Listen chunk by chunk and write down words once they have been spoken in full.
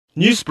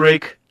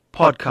Newsbreak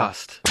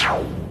podcast.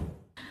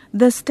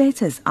 The state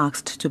has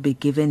asked to be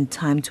given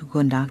time to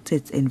conduct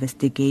its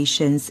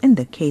investigations in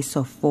the case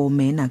of 4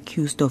 men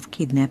accused of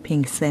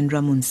kidnapping Sandra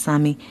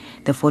Moonsamy.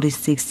 The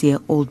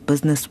 46-year-old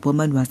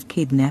businesswoman was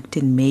kidnapped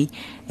in May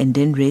and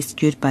then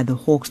rescued by the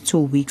Hawks 2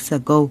 weeks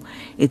ago.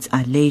 It's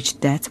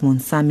alleged that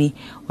Moonsamy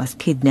was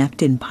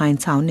kidnapped in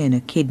Pinetown and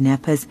her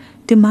kidnappers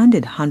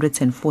demanded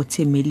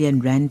 140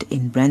 million rand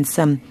in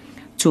ransom.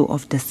 2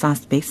 of the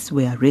suspects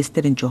were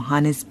arrested in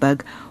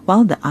Johannesburg,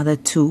 while the other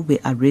 2 were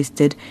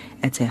arrested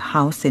at a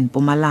house in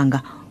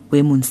Mpumalanga,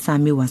 where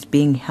Moonsamy was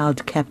being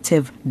held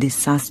captive. The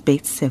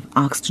suspects have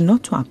asked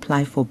not to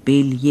apply for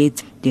bail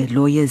yet. Their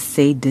lawyers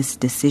say this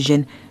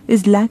decision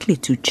is likely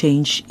to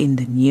change in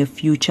the near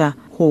future.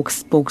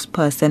 Hawks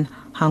spokesperson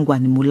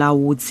Hangwani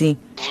Mulawudzi.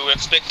 We were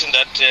expecting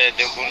that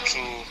they were going to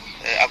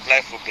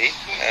apply for bail,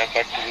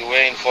 but we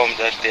were informed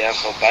that they have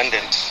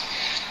abandoned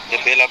the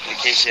bail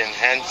application,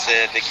 hence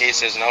the case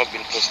has now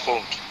been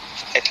postponed.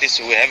 At least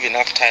we have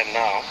enough time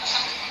now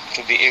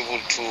to be able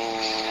to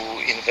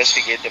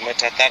investigate the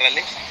matter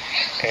thoroughly.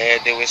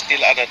 There were still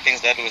other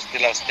things that were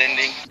still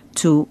outstanding.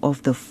 2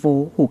 of the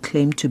 4 who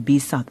claim to be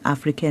South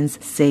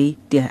Africans say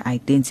their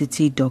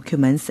identity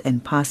documents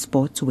and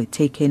passports were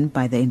taken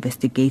by the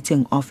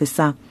investigating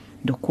officer.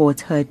 The court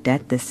heard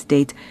that the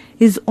state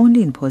is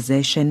only in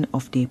possession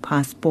of their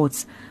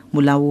passports.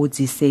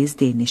 Mulawudzi says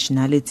their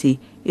nationality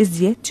is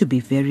yet to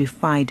be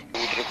verified. You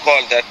would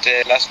recall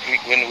that last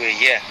week when we were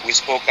here, we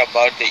spoke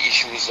about the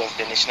issues of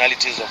the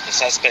nationalities of the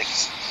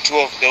suspects. 2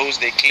 of those,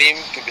 they claim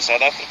to be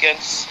South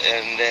Africans,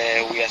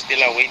 and we are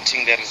still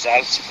awaiting the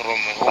results from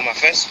Home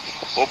Affairs.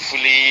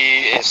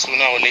 Hopefully,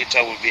 sooner or later,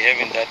 we'll be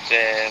having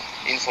that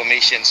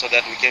information so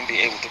that we can be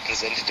able to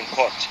present it in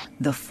court.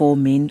 The 4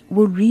 men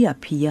will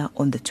reappear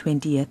on the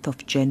 20th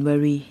of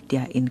January. They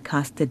are in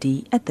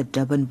custody at the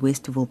Durban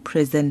Westville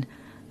prison.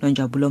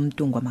 Nonjabulo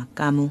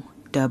Mntungwa-Makamu,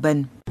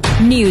 Durban.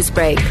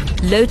 Newsbreak,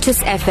 Lotus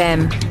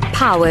FM,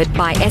 powered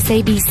by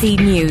SABC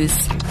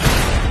News.